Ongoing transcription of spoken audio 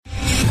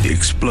The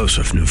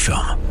explosive new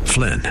film,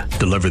 Flynn,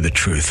 deliver the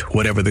truth,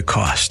 whatever the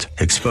cost,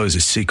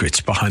 exposes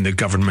secrets behind the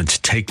government's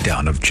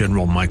takedown of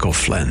General Michael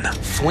Flynn.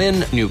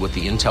 Flynn knew what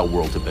the intel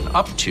world had been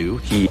up to.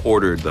 He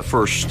ordered the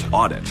first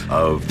audit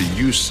of the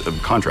use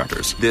of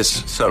contractors.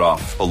 This set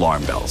off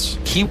alarm bells.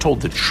 He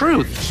told the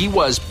truth. He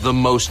was the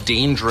most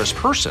dangerous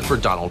person for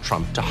Donald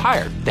Trump to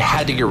hire. They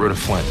had to get rid of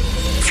Flynn.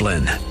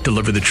 Flynn,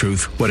 deliver the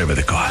truth, whatever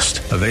the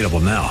cost. Available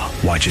now.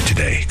 Watch it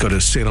today. Go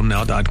to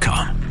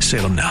salemnow.com.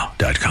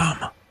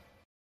 salemnow.com.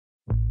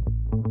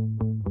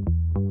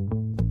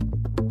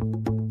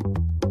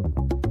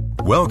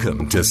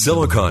 Welcome to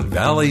Silicon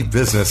Valley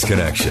Business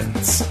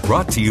Connections,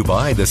 brought to you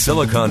by the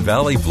Silicon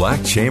Valley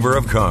Black Chamber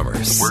of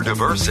Commerce, where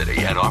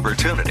diversity and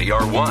opportunity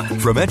are one.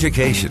 From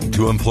education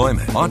to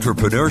employment,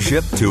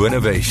 entrepreneurship to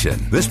innovation,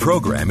 this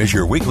program is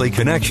your weekly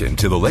connection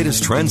to the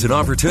latest trends and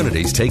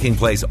opportunities taking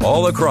place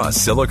all across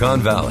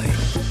Silicon Valley.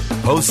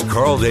 Host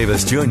Carl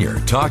Davis Jr.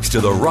 talks to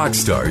the rock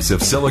stars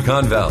of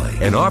Silicon Valley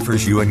and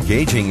offers you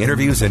engaging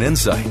interviews and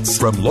insights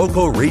from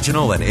local,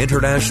 regional, and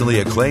internationally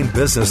acclaimed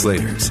business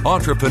leaders,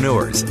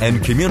 entrepreneurs,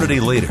 and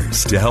community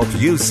leaders to help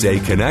you stay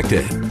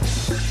connected.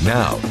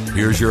 Now,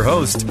 here's your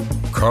host,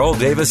 Carl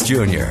Davis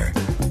Jr.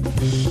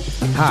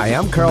 Hi,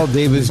 I'm Carl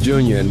Davis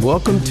Jr., and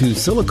welcome to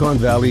Silicon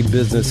Valley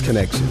Business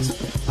Connections.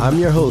 I'm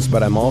your host,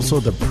 but I'm also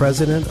the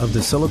president of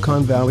the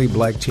Silicon Valley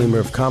Black Chamber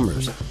of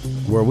Commerce,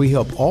 where we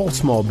help all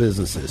small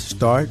businesses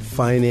start,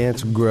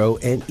 finance, grow,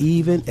 and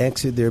even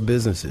exit their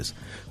businesses.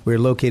 We're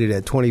located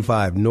at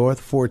 25 North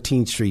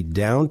 14th Street,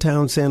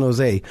 downtown San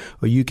Jose,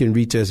 or you can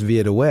reach us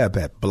via the web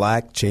at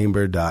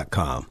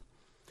blackchamber.com.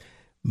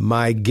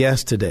 My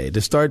guest today, to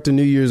start the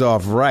New Year's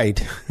off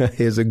right,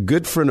 is a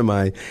good friend of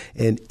mine,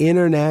 an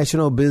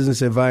international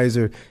business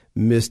advisor,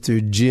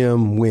 Mr.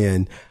 Jim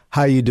Nguyen.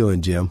 How you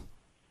doing, Jim?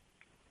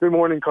 Good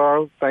morning,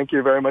 Carl. Thank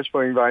you very much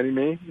for inviting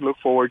me. Look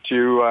forward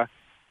to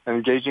an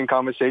engaging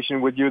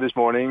conversation with you this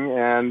morning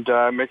and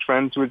make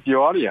friends with your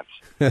audience.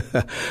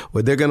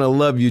 Well, they're going to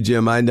love you,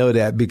 Jim. I know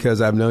that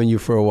because I've known you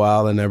for a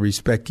while and I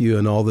respect you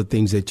and all the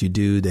things that you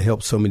do to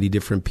help so many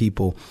different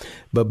people.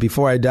 But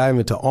before I dive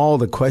into all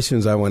the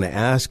questions I want to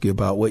ask you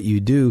about what you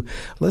do,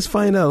 let's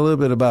find out a little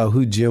bit about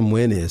who Jim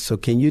Nguyen is. So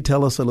can you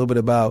tell us a little bit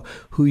about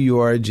who you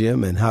are,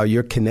 Jim, and how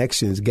your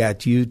connections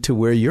got you to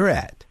where you're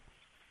at?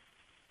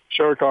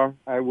 Sure, Carl.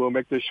 I will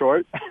make this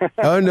short.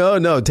 Oh,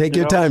 no. Take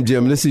your time,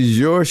 Jim. This is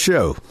your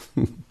show.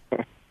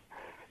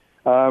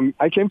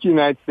 I came to the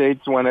United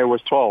States when I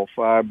was 12,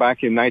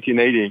 back in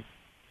 1980.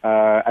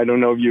 I don't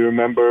know if you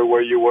remember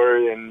where you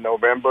were in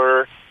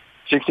November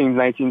 16,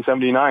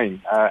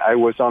 1979. I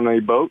was on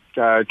a boat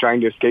trying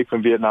to escape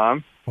from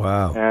Vietnam.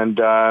 Wow. And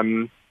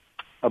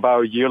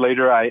about a year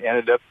later, I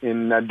ended up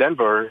in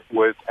Denver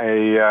with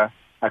I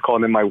call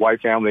them my white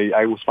family.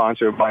 I was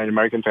sponsored by an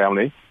American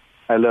family.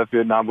 I left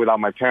Vietnam without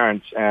my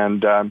parents,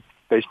 and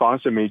they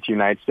sponsored me to the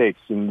United States.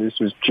 And this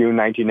was June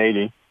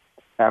 1980,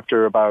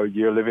 after about a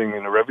year living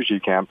in a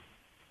refugee camp.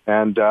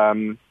 And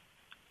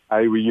I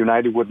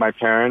reunited with my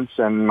parents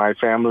and my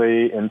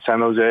family in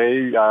San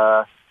Jose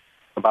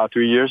about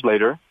 3 years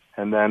later,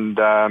 and then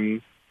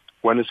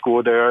went to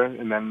school there,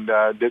 and then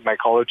did my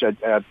college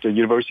at the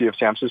University of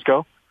San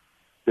Francisco,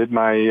 did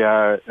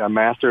my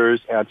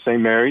master's at St.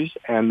 Mary's,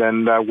 and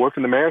then worked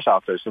in the mayor's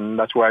office. And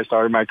that's where I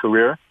started my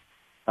career.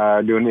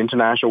 Doing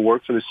international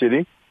work for the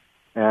city,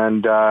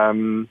 and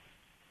my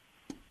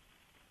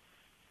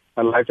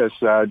life has,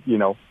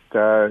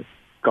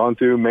 gone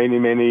through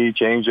many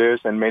changes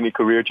and many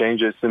career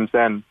changes since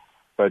then.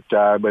 But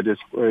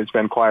it's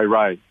been quite a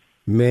ride.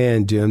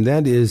 Man, Jim,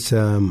 that is,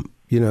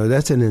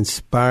 that's an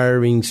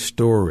inspiring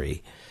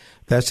story.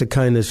 That's the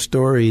kind of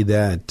story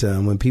that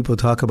when people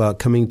talk about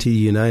coming to the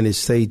United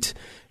States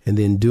and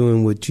then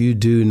doing what you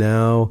do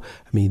now,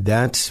 I mean,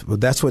 that's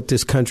what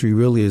this country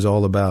really is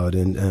all about.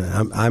 And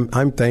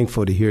I'm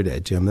thankful to hear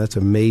that, Jim. That's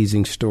an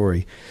amazing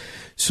story.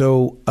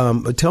 So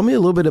tell me a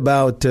little bit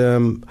about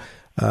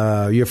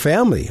your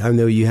family. I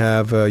know you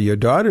have your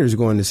daughter's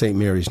going to St.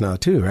 Mary's now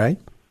too, right?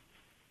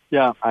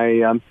 Yeah,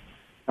 I am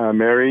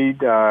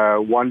married.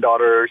 One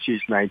daughter,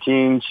 she's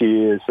 19.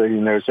 She is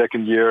in her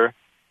second year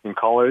in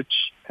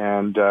college,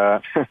 and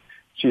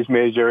she's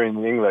majoring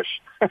in English.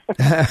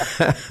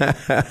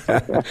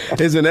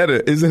 Isn't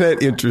that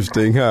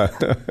interesting, huh?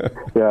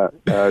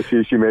 Yeah,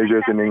 she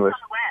majors in English.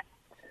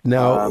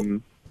 Now,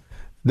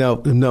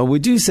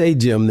 would you say,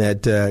 Jim,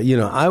 that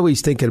I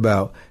always thinking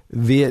about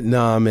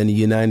Vietnam and the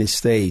United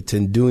States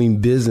and doing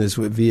business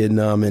with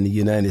Vietnam and the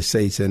United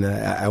States, and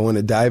I want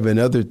to dive in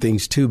other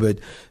things too. But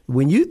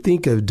when you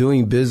think of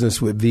doing business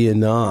with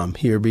Vietnam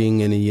here, being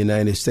in the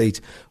United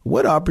States,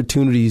 what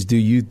opportunities do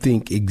you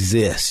think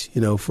exist,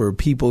 for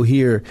people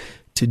here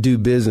to do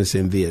business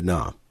in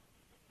Vietnam?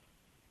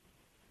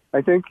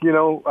 I think,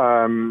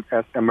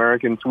 as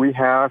Americans, we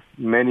have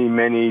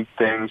many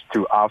things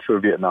to offer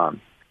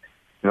Vietnam.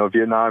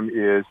 Vietnam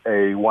is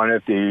one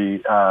of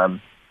the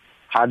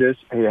hottest.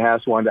 It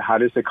has one of the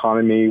hottest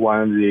economy,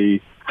 one of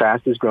the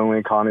fastest growing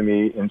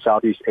economy in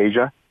Southeast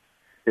Asia.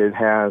 It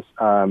has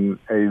a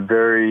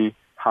very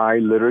high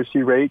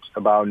literacy rate,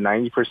 about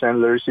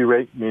 90% literacy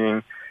rate,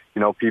 meaning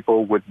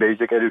people with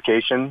basic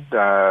education.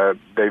 They're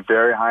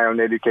very high on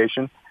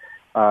education.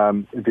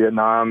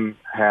 Vietnam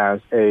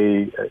has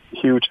a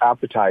huge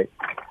appetite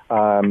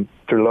to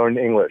learn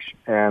English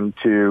and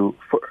to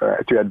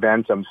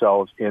advance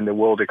themselves in the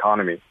world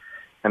economy.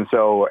 And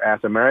so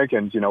as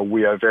Americans,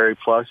 we are very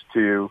blessed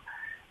to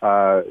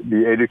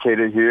be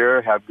educated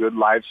here, have good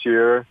lives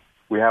here.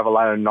 We have a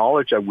lot of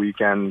knowledge that we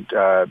can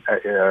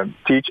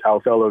teach our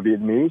fellow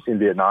Vietnamese in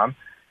Vietnam.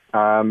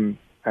 And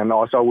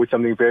also with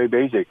something very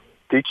basic,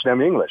 teach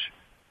them English,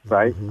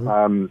 right?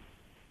 Mm-hmm.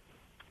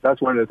 That's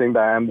one of the things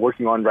that I'm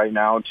working on right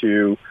now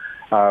to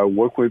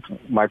work with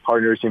my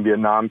partners in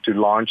Vietnam to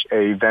launch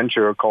a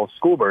venture called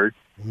Schoolbird.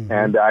 Mm-hmm.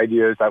 And the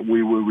idea is that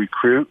we will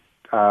recruit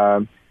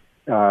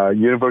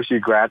university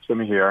grads from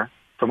here,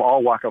 from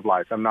all walk of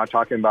life. I'm not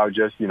talking about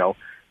just,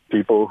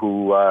 people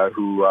who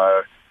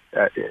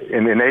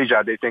in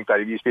Asia, they think that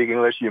if you speak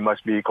English, you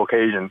must be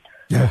Caucasian.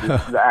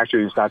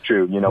 Actually, it's not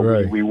true.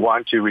 Right. We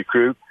want to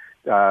recruit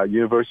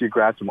university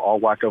grads from all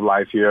walk of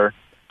life here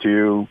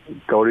to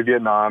go to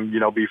Vietnam.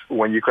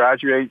 When you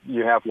graduate,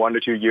 you have 1 to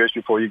 2 years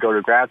before you go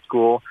to grad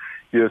school.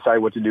 You decide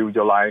what to do with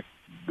your life.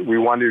 We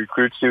want to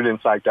recruit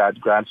students like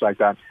that, grads like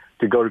that,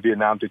 to go to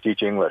Vietnam to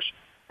teach English.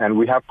 And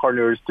we have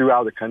partners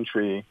throughout the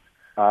country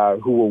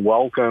who will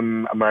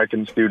welcome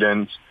American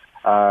students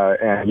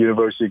and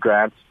university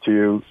grads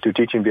to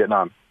teach in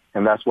Vietnam.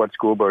 And that's what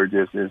Schoolbird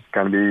is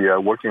going to be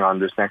working on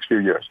this next few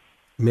years.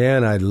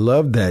 Man, I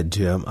love that,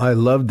 Jim. I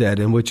love that.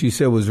 And what you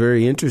said was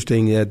very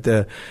interesting,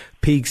 that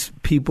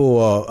people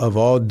of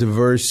all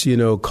diverse,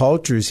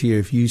 cultures here,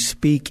 if you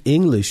speak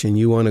English and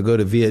you want to go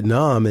to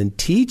Vietnam and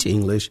teach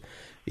English,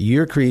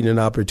 you're creating an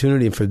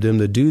opportunity for them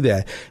to do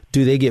that.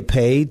 Do they get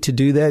paid to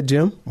do that,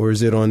 Jim, or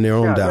is it on their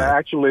own dime?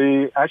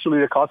 Actually,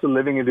 the cost of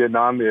living in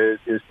Vietnam is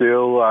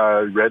still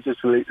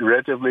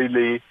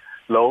relatively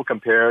low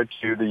compared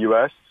to the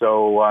U.S.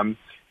 So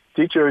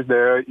teachers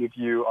there, if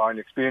you are an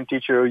experienced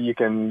teacher, you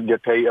can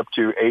get paid up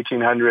to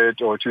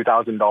 $1,800 or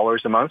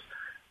 $2,000 a month,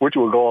 which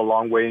will go a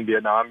long way in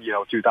Vietnam.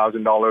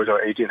 $2,000 or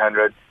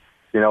 $1,800.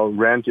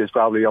 Rent is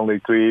probably only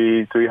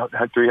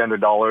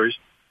 $300.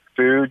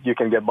 Food you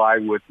can get by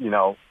with,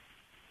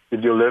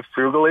 if you live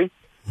frugally,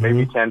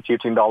 maybe $10,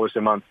 $15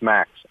 a month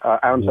max.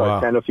 $10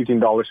 or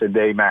 $15 a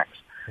day max.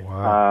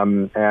 Wow.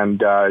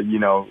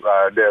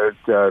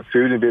 The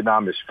food in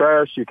Vietnam is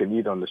fresh. You can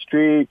eat on the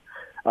street.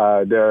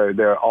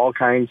 There are all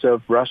kinds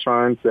of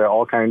restaurants. There are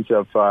all kinds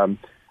of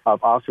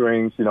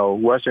offerings.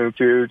 Western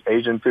food,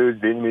 Asian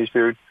food, Vietnamese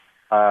food.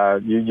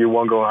 You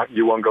won't go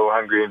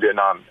hungry in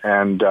Vietnam.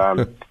 And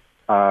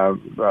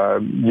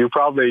you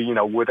probably,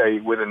 with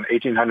an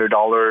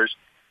 $1,800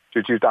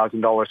 to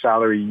 $2,000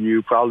 salary,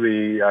 you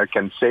probably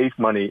can save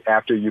money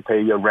after you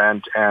pay your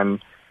rent and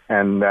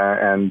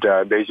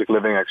basic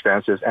living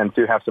expenses, and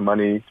to have some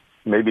money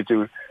maybe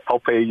to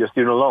help pay your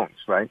student loans,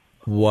 right?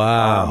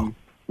 Wow.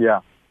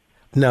 Yeah.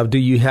 Now, do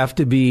you have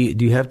to be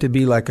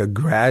like a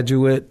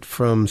graduate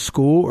from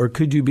school, or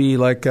could you be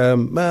like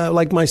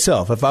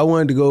myself? If I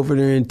wanted to go over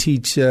there and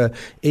teach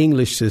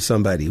English to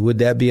somebody, would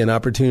that be an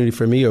opportunity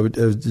for me, or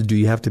do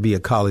you have to be a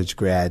college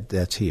grad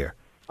that's here,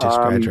 just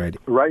graduated?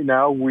 Right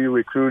now, we're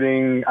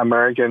recruiting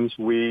Americans.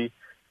 The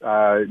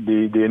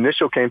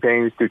initial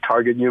campaign is to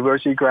target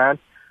university grads,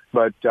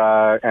 but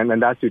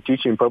and that's to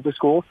teach in public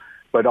school.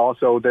 But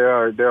also there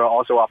are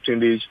also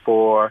opportunities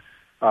for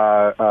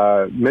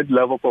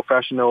mid-level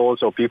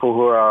professionals or people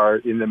who are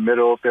in the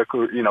middle of their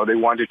career, they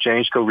want to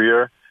change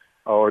career,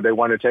 or they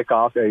want to take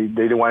off. They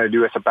want to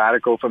do a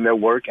sabbatical from their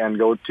work and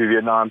go to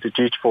Vietnam to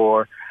teach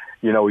for,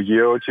 a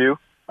year or two.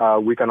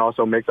 We can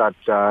also make that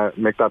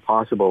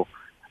possible.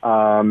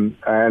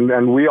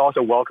 And we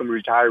also welcome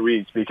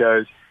retirees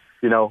because,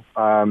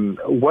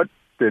 what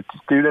the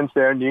students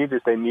there need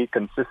is they need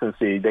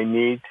consistency. They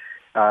need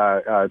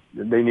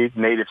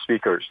native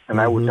speakers. And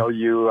I will tell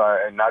you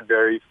a not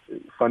very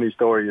funny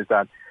story is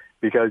that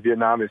because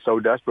Vietnam is so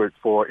desperate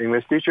for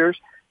English teachers,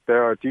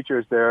 there are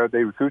teachers there,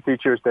 they recruit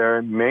teachers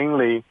there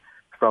mainly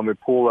from a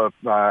pool of,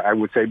 I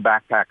would say,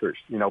 backpackers,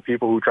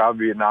 people who travel to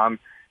Vietnam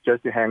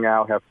just to hang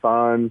out, have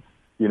fun,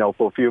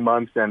 for a few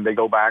months, and they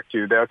go back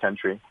to their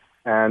country.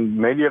 And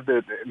many of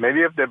the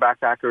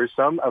backpackers,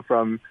 some are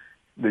from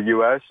the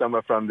U.S., some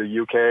are from the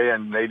U.K.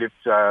 and native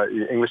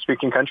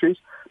English-speaking countries,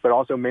 but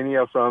also many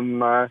are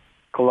from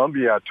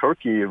Colombia,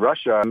 Turkey,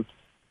 Russia. And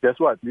guess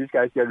what? These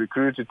guys get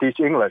recruited to teach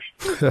English.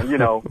 If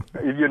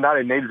you're not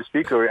a native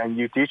speaker and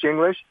you teach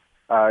English,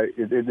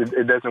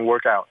 it doesn't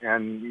work out.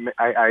 And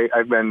I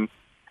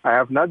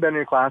have not been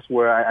in a class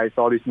where I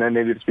saw these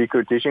non-native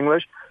speakers teach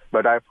English,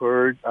 but I've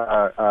heard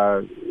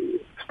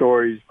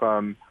stories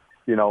from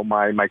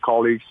my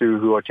colleagues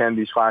who attend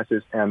these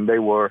classes, and they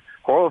were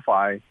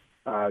horrified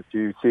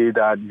to see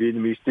that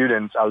Vietnamese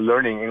students are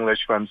learning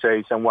English from,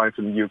 say, someone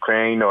from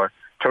Ukraine or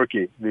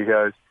Turkey,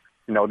 because,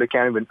 they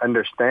can't even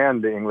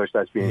understand the English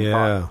that's being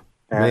taught.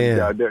 And,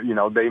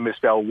 they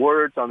misspell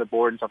words on the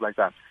board and stuff like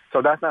that.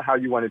 So that's not how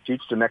you want to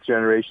teach the next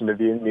generation of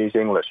Vietnamese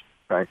English,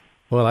 right?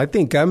 Well, I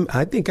think I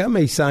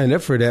may sign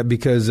up for that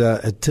because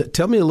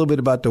tell me a little bit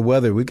about the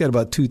weather. We got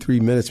about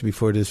 2-3 minutes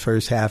before this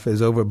first half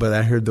is over, but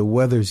I heard the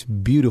weather's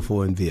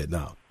beautiful in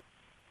Vietnam.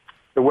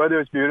 The weather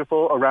is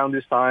beautiful around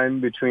this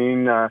time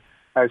between, I'd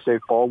say,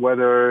 fall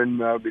weather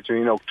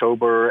between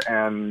October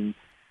and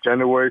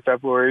January,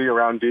 February,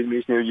 around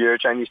Vietnamese New Year,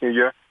 Chinese New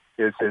Year.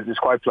 It's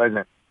quite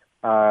pleasant.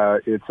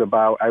 It's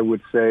about, I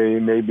would say,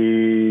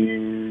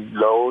 maybe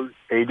low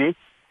 80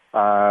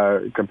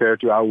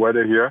 compared to our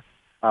weather here.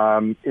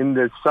 In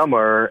the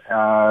summer,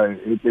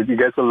 it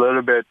gets a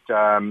little bit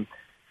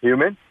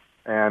humid,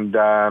 and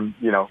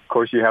of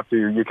course,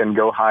 you can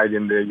go hide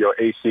in your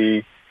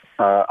AC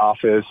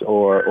office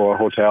or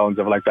hotel and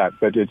stuff like that.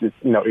 But it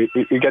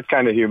gets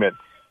kind of humid,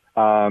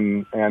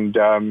 and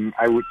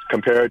I would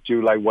compare it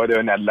to like weather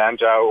in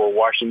Atlanta or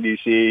Washington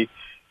D.C.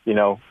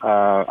 The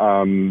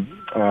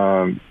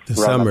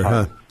summer,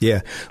 huh? Yeah.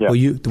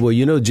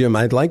 Well, Jim,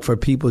 I'd like for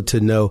people to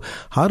know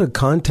how to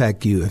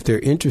contact you if they're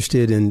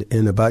interested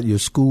in about your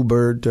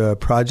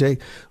Schoolbird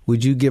project.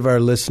 Would you give our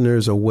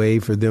listeners a way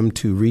for them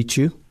to reach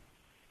you?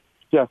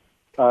 Yeah.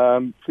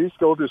 Please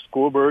go to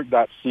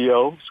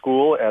schoolbird.co,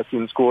 school as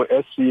in school,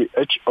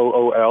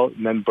 SCHOOL,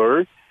 and then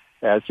bird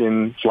as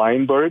in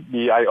flying bird,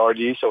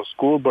 BIRD. So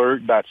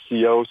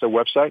schoolbird.co is the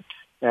website,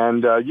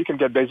 and you can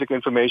get basic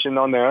information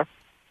on there.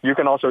 You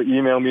can also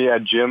email me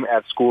at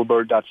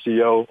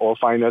jim@schoolbird.co or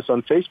find us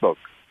on Facebook.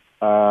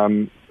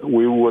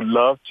 We would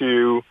love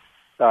to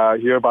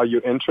hear about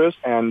your interest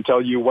and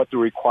tell you what the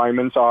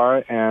requirements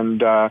are and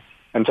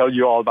tell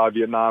you all about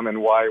Vietnam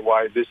and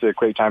why this is a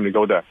great time to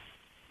go there.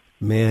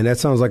 Man, that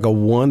sounds like a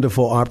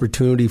wonderful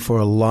opportunity for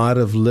a lot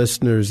of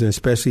listeners, and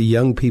especially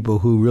young people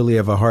who really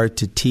have a heart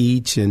to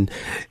teach and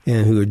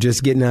who are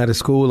just getting out of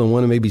school and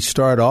want to maybe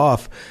start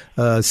off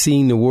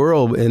seeing the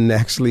world and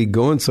actually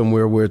going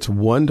somewhere where it's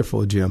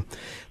wonderful, Jim.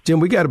 Jim,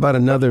 we got about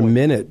another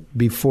minute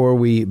before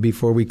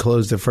we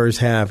close the first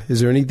half.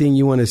 Is there anything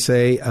you want to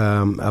say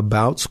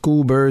about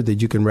Schoolbird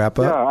that you can wrap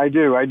up? Yeah, I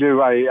do. I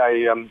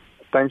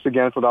thanks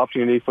again for the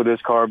opportunity for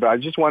this, Carl. But I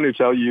just want to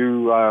tell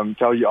your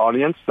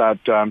audience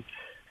that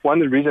one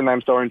of the reasons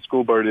I'm starting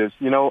Schoolbird is,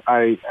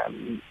 I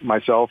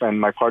myself and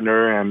my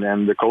partner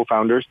and the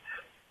co-founders,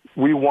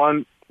 we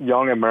want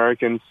young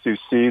Americans to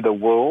see the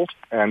world,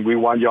 and we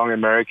want young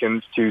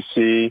Americans to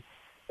see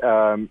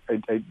a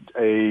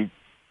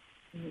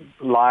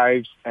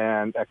lives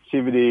and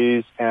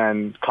activities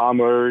and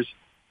commerce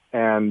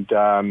and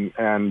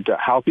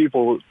how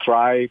people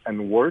thrive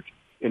and work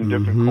in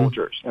different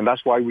cultures. And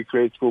that's why we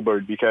create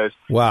Schoolbird, because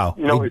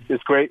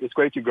it's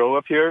great to grow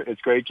up here. It's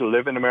great to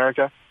live in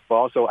America. But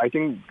also, I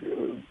think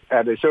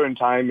at a certain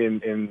time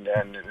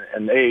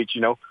in age,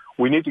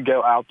 we need to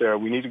go out there.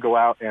 We need to go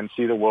out and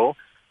see the world.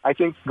 I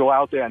think go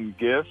out there and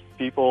give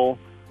people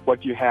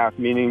what you have,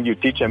 meaning you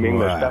teach them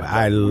English. Wow.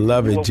 I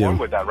love it, Jim.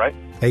 With that, right?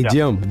 Hey,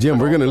 Jim,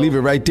 we're going to leave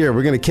it right there.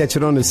 We're going to catch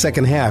it on the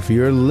second half.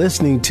 You're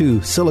listening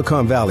to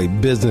Silicon Valley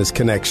Business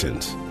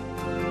Connections.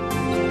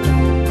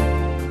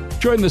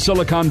 Join the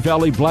Silicon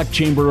Valley Black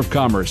Chamber of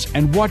Commerce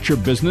and watch your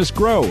business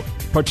grow.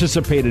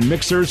 Participate in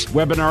mixers,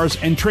 webinars,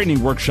 and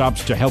training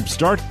workshops to help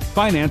start,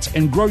 finance,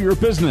 and grow your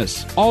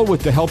business. All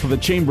with the help of the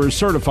Chamber's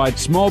certified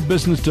Small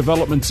Business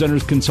Development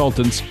Center's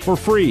consultants for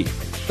free.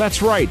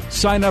 That's right.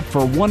 Sign up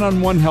for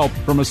one-on-one help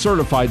from a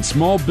certified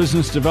small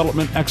business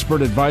development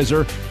expert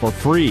advisor for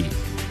free.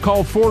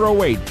 Call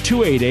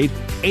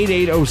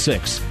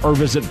 408-288-8806 or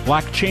visit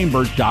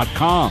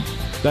blackchamber.com.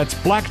 That's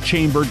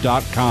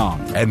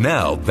blackchamber.com. And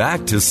now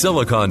back to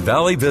Silicon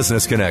Valley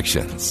Business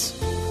Connections.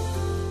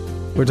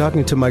 We're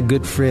talking to my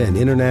good friend,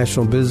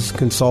 international business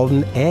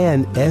consultant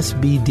and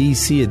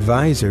SBDC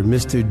advisor,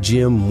 Mr.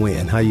 Jim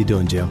Nguyen. How you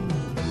doing, Jim?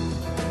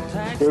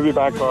 Good to be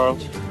back, Carl.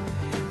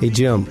 Hey,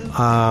 Jim,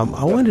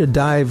 I wanted to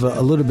dive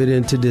a little bit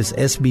into this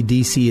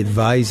SBDC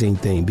advising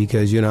thing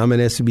because, I'm an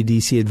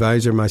SBDC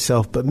advisor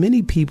myself, but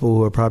many people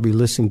who are probably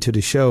listening to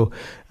the show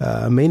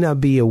may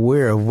not be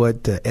aware of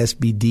what the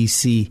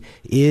SBDC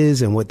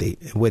is and what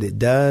it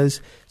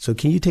does. So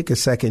can you take a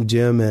second,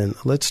 Jim, and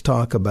let's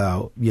talk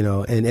about,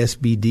 an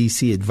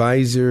SBDC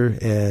advisor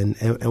and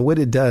what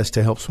it does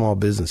to help small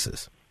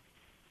businesses?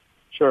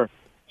 Sure.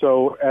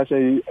 So as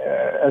an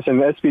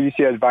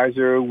SBDC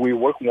advisor, we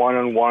work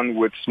one-on-one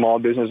with small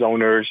business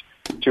owners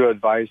to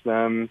advise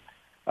them,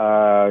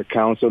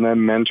 counsel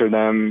them, mentor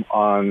them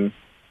on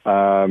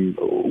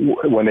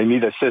when they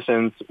need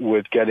assistance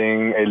with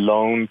getting a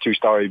loan to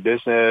start a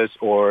business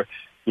or,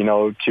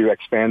 to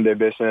expand their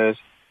business,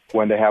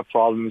 when they have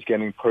problems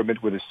getting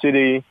permit with the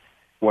city,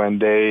 when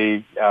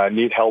they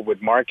need help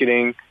with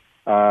marketing,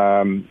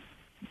 when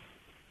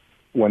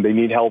they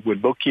need help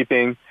with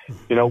bookkeeping.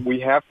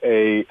 We have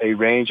a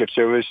range of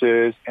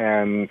services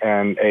and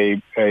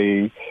a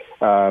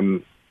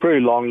pretty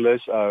long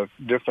list of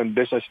different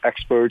business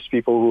experts,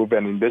 people who have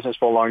been in business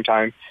for a long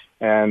time.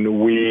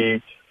 And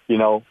we,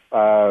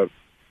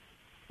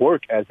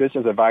 work as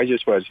business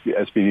advisors for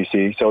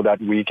SBDC so that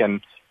we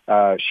can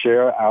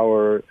share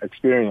our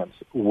experience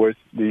with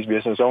these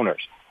business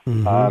owners.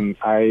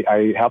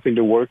 I happen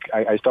to work.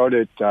 I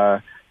started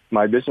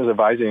my business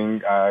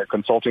advising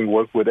consulting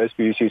work with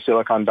SBDC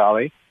Silicon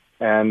Valley.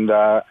 And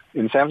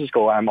in San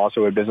Francisco, I'm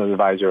also a business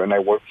advisor, and I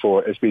work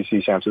for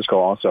SBDC San Francisco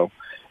also.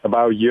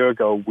 About a year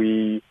ago,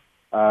 we,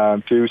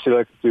 through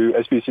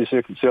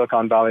SBDC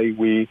Silicon Valley,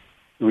 we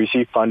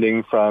received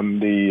funding from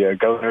the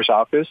governor's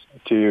office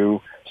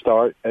to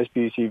start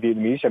SBDC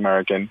Vietnamese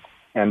American.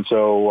 And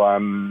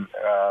so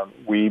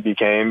we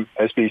became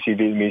SBDC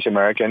Vietnamese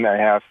American. I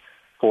have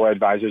 4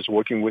 advisors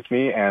working with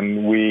me,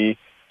 and we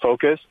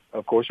focus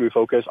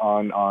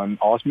on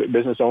all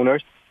business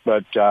owners,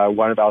 but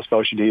one of our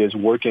specialty is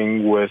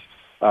working with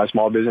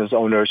small business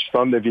owners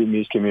from the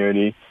Vietnamese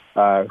community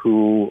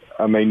who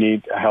may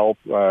need help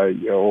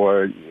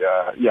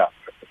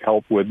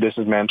help with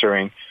business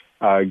mentoring,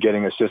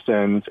 getting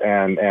assistance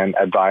and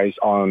advice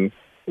on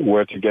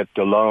where to get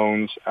the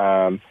loans,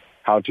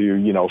 how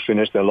to,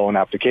 finish the loan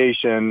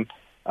application,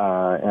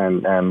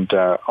 and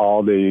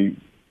all the,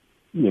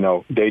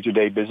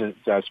 day-to-day business,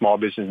 small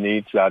business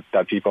needs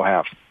that people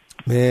have.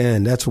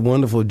 Man, that's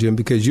wonderful, Jim,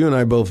 because you and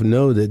I both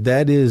know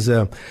that is,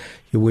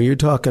 when you're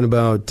talking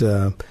about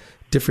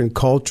different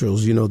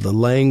cultures, the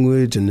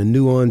language and the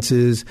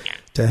nuances,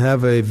 to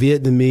have a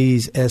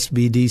Vietnamese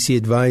SBDC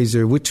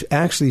advisor, which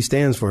actually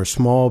stands for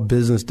Small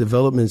Business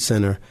Development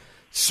Center,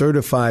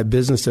 certified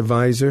business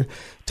advisor,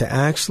 to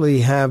actually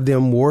have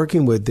them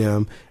working with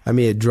them. I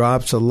mean, it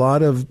drops a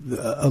lot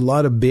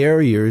of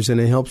barriers,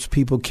 and it helps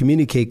people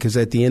communicate, because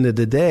at the end of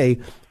the day,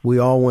 we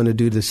all want to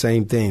do the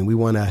same thing. We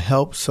want to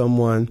help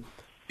someone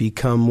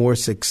become more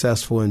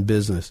successful in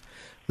business.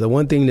 The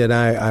one thing that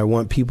I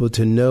want people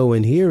to know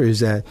and hear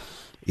is that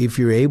if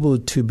you're able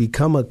to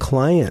become a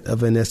client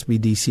of an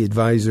SBDC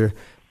advisor,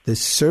 the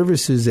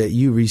services that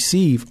you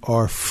receive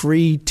are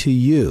free to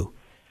you.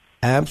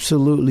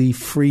 Absolutely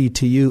free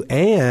to you,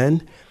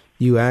 and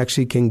you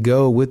actually can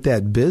go with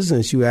that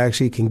business. You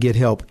actually can get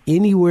help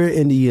anywhere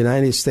in the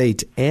United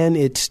States and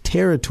its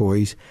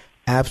territories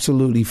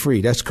absolutely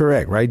free. That's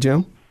correct, right,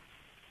 Jim?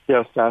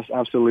 Yes, that's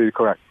absolutely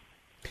correct.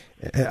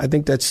 I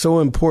think that's so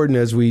important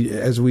as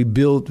we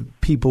build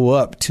people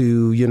up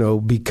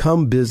to,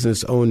 become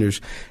business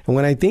owners. And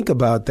when I think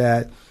about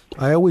that,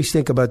 I always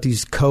think about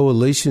these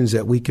coalitions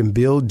that we can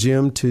build,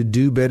 Jim, to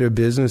do better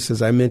business. As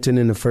I mentioned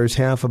in the first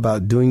half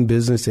about doing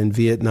business in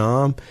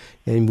Vietnam,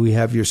 and we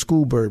have your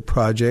Schoolbird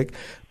project,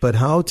 but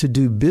how to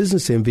do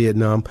business in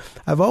Vietnam.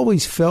 I've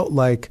always felt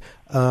like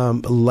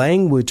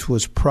language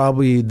was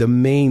probably the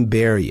main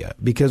barrier,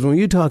 because when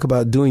you talk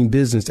about doing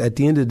business, at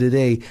the end of the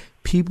day,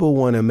 people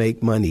want to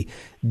make money.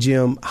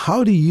 Jim,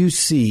 how do you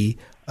see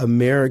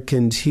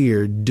Americans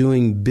here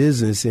doing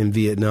business in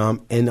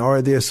Vietnam, and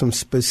are there some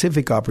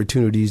specific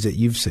opportunities that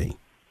you've seen?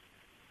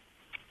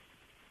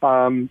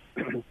 I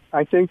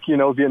think,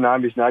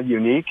 Vietnam is not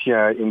unique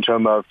in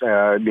terms of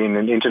being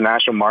an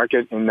international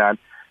market, in that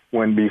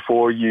when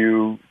before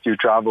you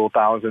travel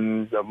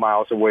thousands of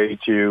miles away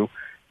to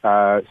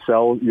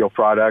sell your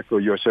product or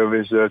your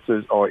services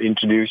or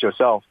introduce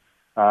yourself,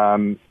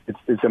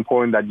 it's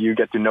important that you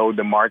get to know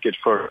the market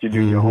first. You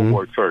do your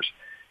homework first.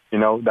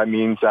 That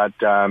means that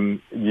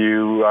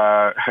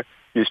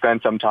you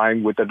spend some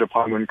time with the U.S.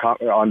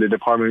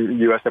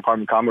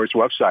 Department of Commerce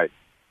website.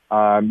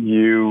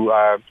 You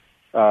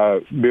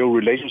build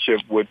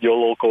relationship with your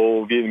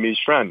local Vietnamese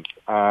friends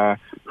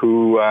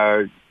who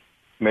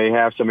may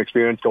have some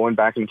experience going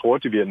back and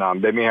forth to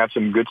Vietnam. They may have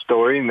some good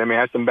stories, and they may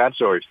have some bad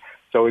stories.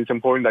 So it's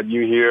important that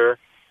you hear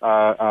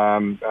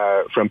from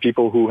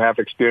people who have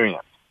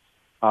experience.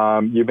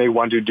 You may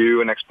want to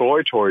do an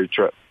exploratory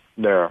trip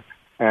there.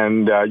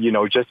 And,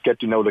 just get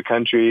to know the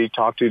country,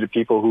 talk to the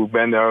people who've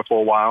been there for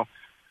a while.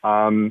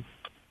 In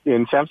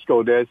San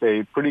Francisco, there's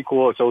a pretty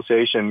cool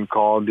association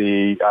called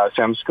the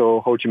San Francisco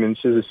Ho Chi Minh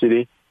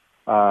City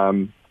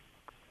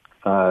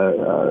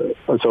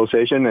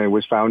Association, and it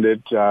was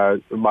founded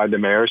by the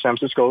mayor of San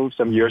Francisco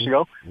some years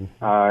ago,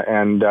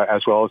 and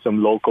as well as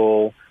some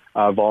local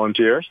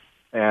volunteers.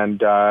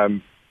 And,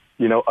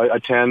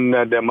 attend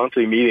their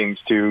monthly meetings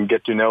to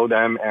get to know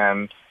them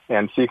and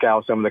seek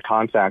out some of the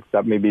contacts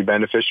that may be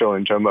beneficial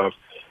in terms of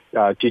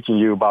teaching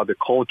you about the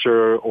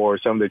culture or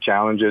some of the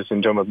challenges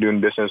in terms of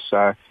doing business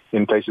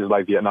in places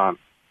like Vietnam.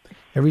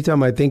 Every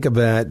time I think of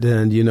that,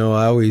 and,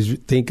 I always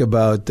think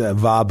about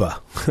VABA,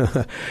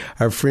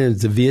 our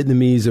friends, the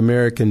Vietnamese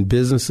American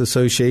Business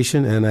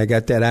Association, and I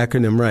got that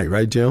acronym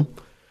right, Jim?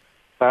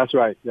 That's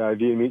right.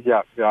 Vietnamese,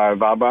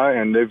 VABA,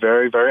 and they're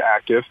very, very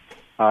active.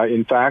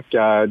 In fact,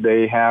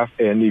 they have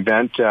an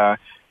event to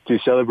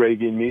celebrate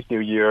Vietnamese New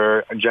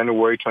Year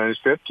January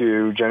 25th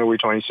to January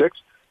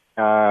 26th,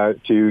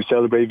 to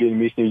celebrate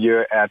Vietnamese New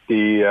Year at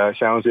the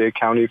San Jose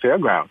County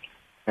Fairground.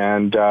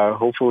 And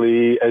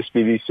hopefully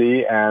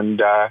SBDC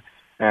and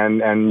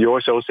your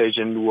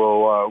association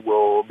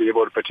will be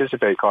able to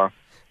participate, Carl.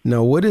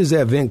 Now, what is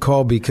that event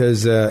called?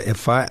 Because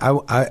if I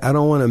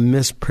don't want to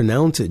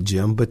mispronounce it,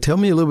 Jim, but tell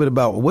me a little bit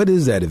about what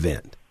is that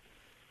event?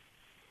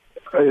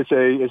 It's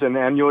an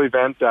annual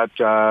event that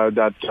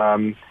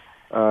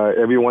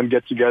everyone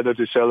gets together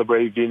to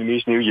celebrate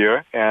Vietnamese New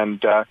Year,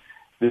 and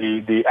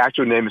the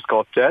actual name is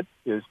called TET.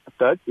 Is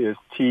TET,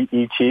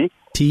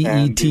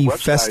 TET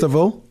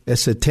Festival.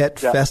 It's a TET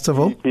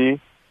Festival.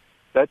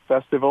 TET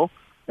Festival.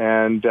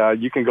 And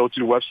you can go to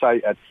the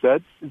website at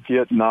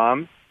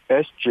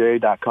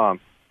TETvietnamsj.com.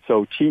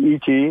 So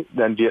TET,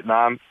 then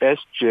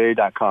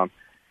VietnamSJ.com.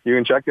 You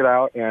can check it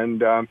out,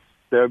 and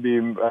there'll be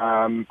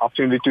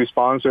opportunity to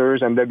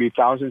sponsors, and there'll be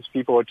thousands of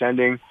people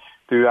attending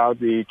throughout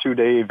the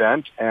 2-day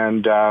event.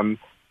 And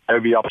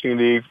there'll be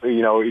opportunity,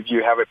 if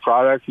you have a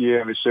product, you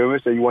have a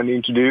service that you want to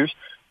introduce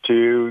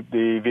to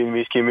the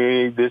Vietnamese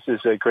community, this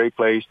is a great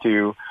place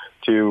to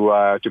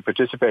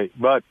participate.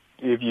 But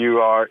if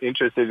you are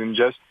interested in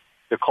just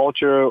the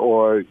culture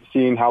or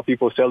seeing how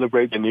people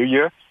celebrate the New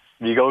Year,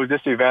 if you go to this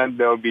event,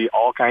 there will be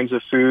all kinds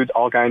of food,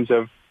 all kinds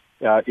of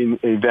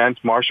events,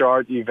 martial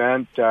art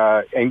event,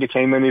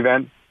 entertainment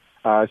event,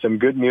 some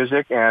good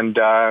music, and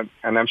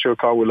I'm sure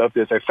Carl would love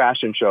this, a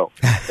fashion show.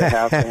 They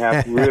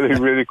have really,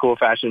 really cool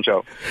fashion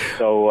show.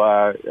 So,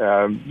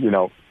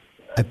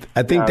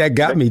 I think that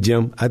got me,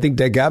 Jim. I think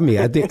that got me.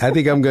 I think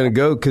I'm going to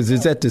go because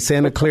it's at the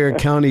Santa Clara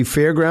County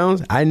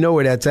Fairgrounds. I know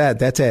where that's at.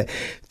 That's at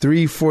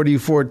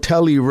 344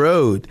 Tully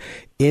Road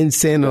in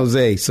San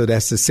Jose. So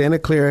that's the Santa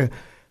Clara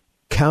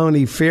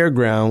County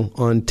Fairground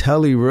on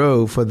Tully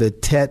Road for the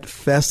TET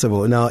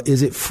Festival. Now,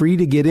 is it free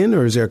to get in,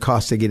 or is there a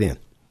cost to get in?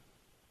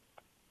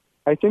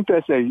 I think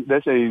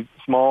there's a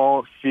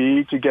small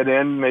fee to get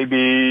in,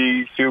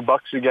 maybe a few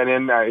bucks to get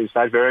in. It's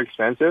not very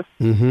expensive.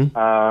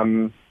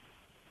 Mm-hmm.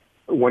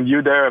 When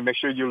you're there, make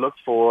sure you look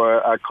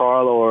for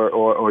Carl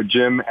or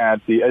Jim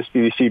at the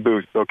SBDC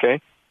booth,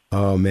 okay?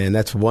 Oh, man,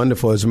 that's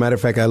wonderful. As a matter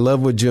of fact, I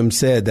love what Jim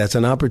said. That's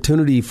an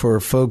opportunity for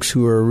folks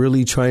who are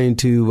really trying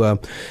to,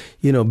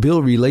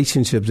 build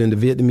relationships in the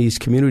Vietnamese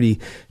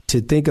community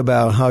to think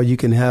about how you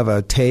can have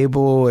a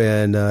table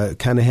and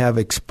kind of have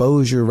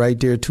exposure right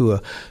there to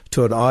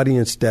an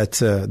audience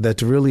that's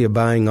really a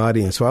buying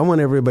audience. So I want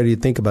everybody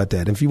to think about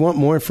that. If you want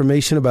more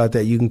information about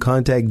that, you can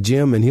contact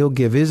Jim and he'll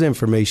give his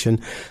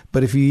information.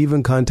 But if you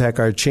even contact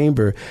our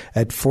chamber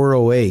at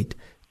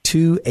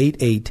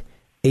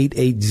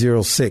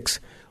 408-288-8806,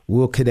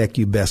 we'll connect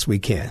you best we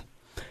can.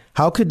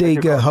 How could they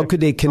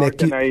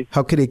connect you?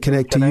 How could they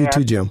connect to you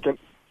too, Jim?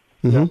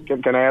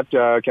 Can I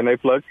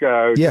plug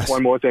yes.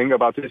 one more thing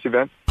about this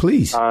event?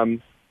 Please. I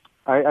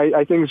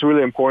think it's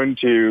really important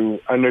to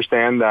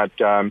understand that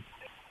this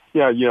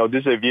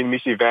is a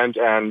Vietnamese event,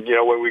 and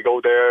when we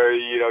go there,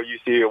 you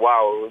see a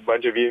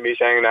bunch of Vietnamese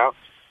hanging out,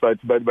 but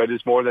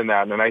it's more than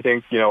that. And I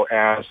think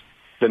as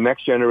the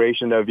next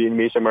generation of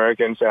Vietnamese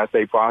Americans, as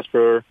they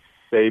prosper,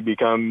 they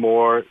become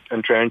more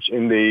entrenched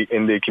in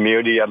the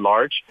community at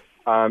large.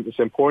 It's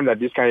important that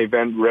this kind of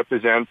event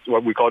represents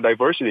what we call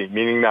diversity,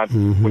 meaning that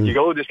when you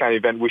go to this kind of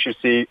event, we should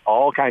see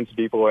all kinds of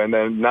people, and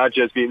then not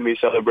just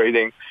Vietnamese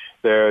celebrating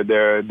their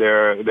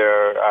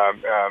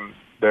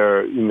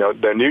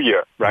New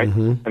Year, right?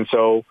 Mm-hmm. And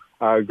so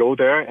go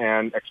there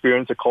and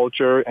experience the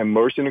culture,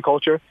 immerse in the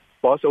culture,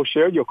 but also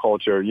share your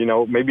culture.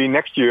 Maybe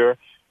next year,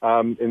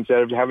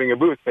 instead of having a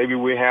booth, maybe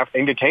we have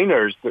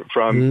entertainers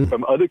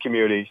from other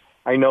communities.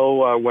 I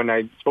know when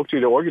I spoke to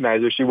the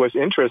organizer, she was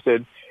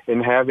interested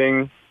in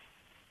having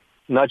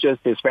not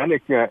just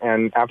Hispanic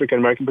and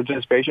African-American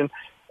participation,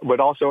 but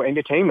also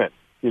entertainment.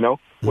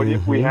 What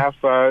if we have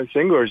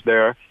singers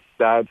there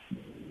that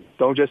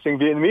don't just sing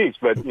Vietnamese,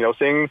 but,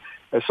 sing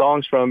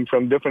songs from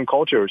different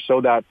cultures,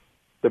 so that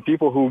the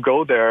people who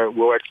go there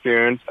will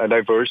experience a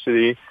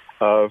diversity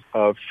of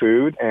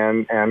food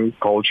and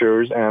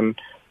cultures and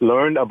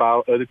learn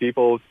about other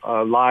people's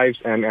lives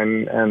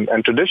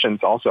and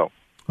traditions also.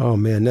 Oh,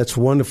 man, that's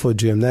wonderful,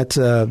 Jim. That's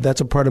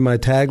a part of my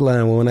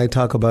tagline when I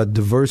talk about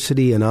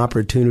diversity and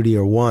opportunity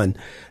are one.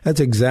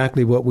 That's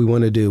exactly what we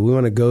want to do. We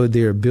want to go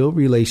there, build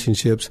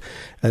relationships,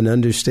 and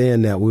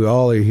understand that we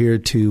all are here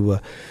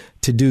to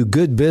do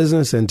good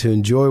business and to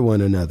enjoy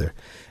one another.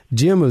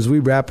 Jim, as we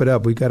wrap it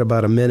up, we've got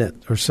about a minute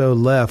or so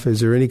left. Is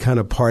there any kind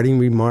of parting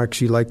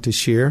remarks you'd like to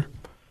share?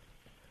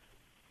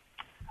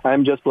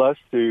 I'm just blessed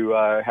to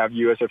have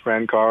you as a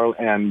friend, Carl,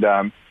 and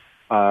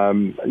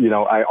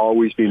I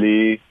always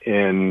believe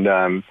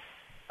in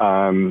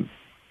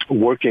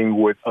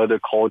working with other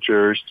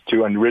cultures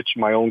to enrich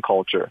my own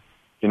culture.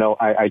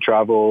 I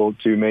travel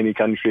to many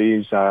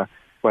countries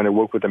when I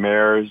work with the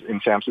mayors in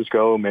San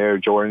Francisco, Mayor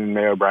Jordan,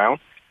 Mayor Brown.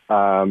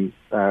 And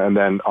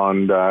then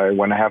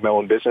when I have my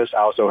own business,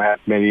 I also have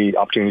many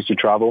opportunities to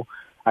travel.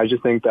 I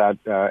just think that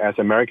as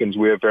Americans,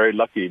 we are very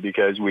lucky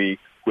because we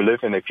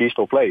live in a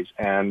peaceful place.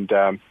 And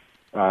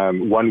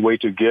one way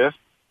to give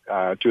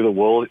to the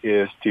world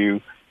is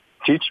to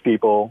teach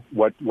people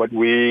what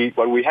we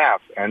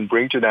have and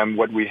bring to them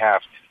what we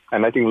have.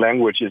 And I think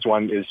language is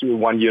one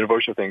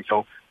universal thing.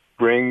 So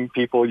bring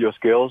people your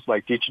skills,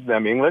 like teaching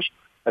them English.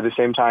 At the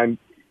same time,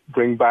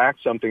 bring back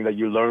something that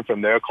you learn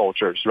from their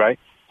cultures, right?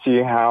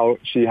 See how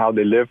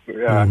they live,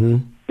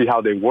 see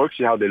how they work,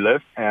 see how they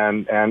live,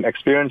 and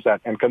experience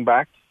that, and come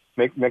back,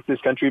 make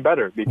this country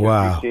better, because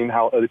we've seen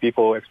how other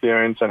people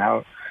experience and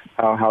how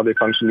how they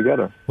function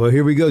together. Well,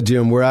 here we go,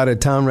 Jim. We're out of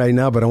time right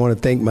now, but I want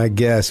to thank my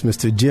guest,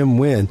 Mr. Jim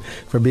Nguyen,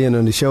 for being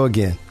on the show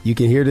again. You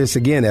can hear this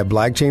again at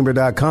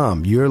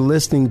blackchamber.com. You're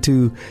listening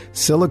to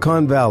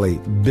Silicon Valley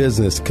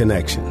Business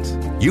Connections.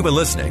 You've been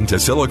listening to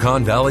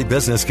Silicon Valley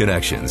Business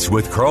Connections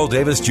with Carl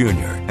Davis Jr.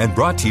 and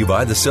brought to you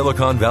by the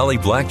Silicon Valley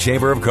Black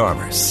Chamber of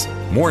Commerce.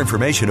 More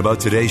information about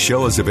today's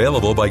show is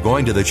available by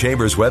going to the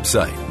Chamber's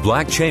website,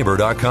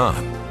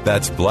 blackchamber.com.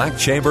 That's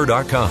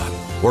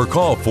blackchamber.com. Or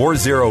call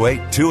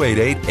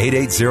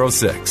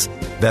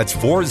 408-288-8806. That's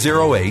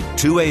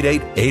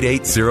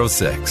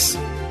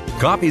 408-288-8806.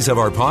 Copies of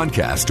our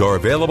podcast are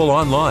available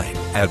online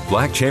at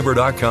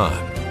blackchamber.com.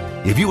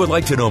 If you would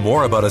like to know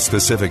more about a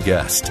specific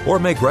guest or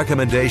make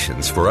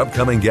recommendations for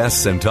upcoming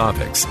guests and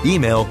topics,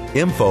 email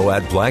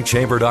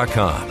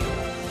info@blackchamber.com.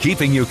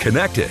 Keeping you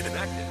connected.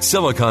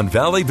 Silicon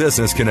Valley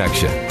Business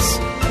Connections.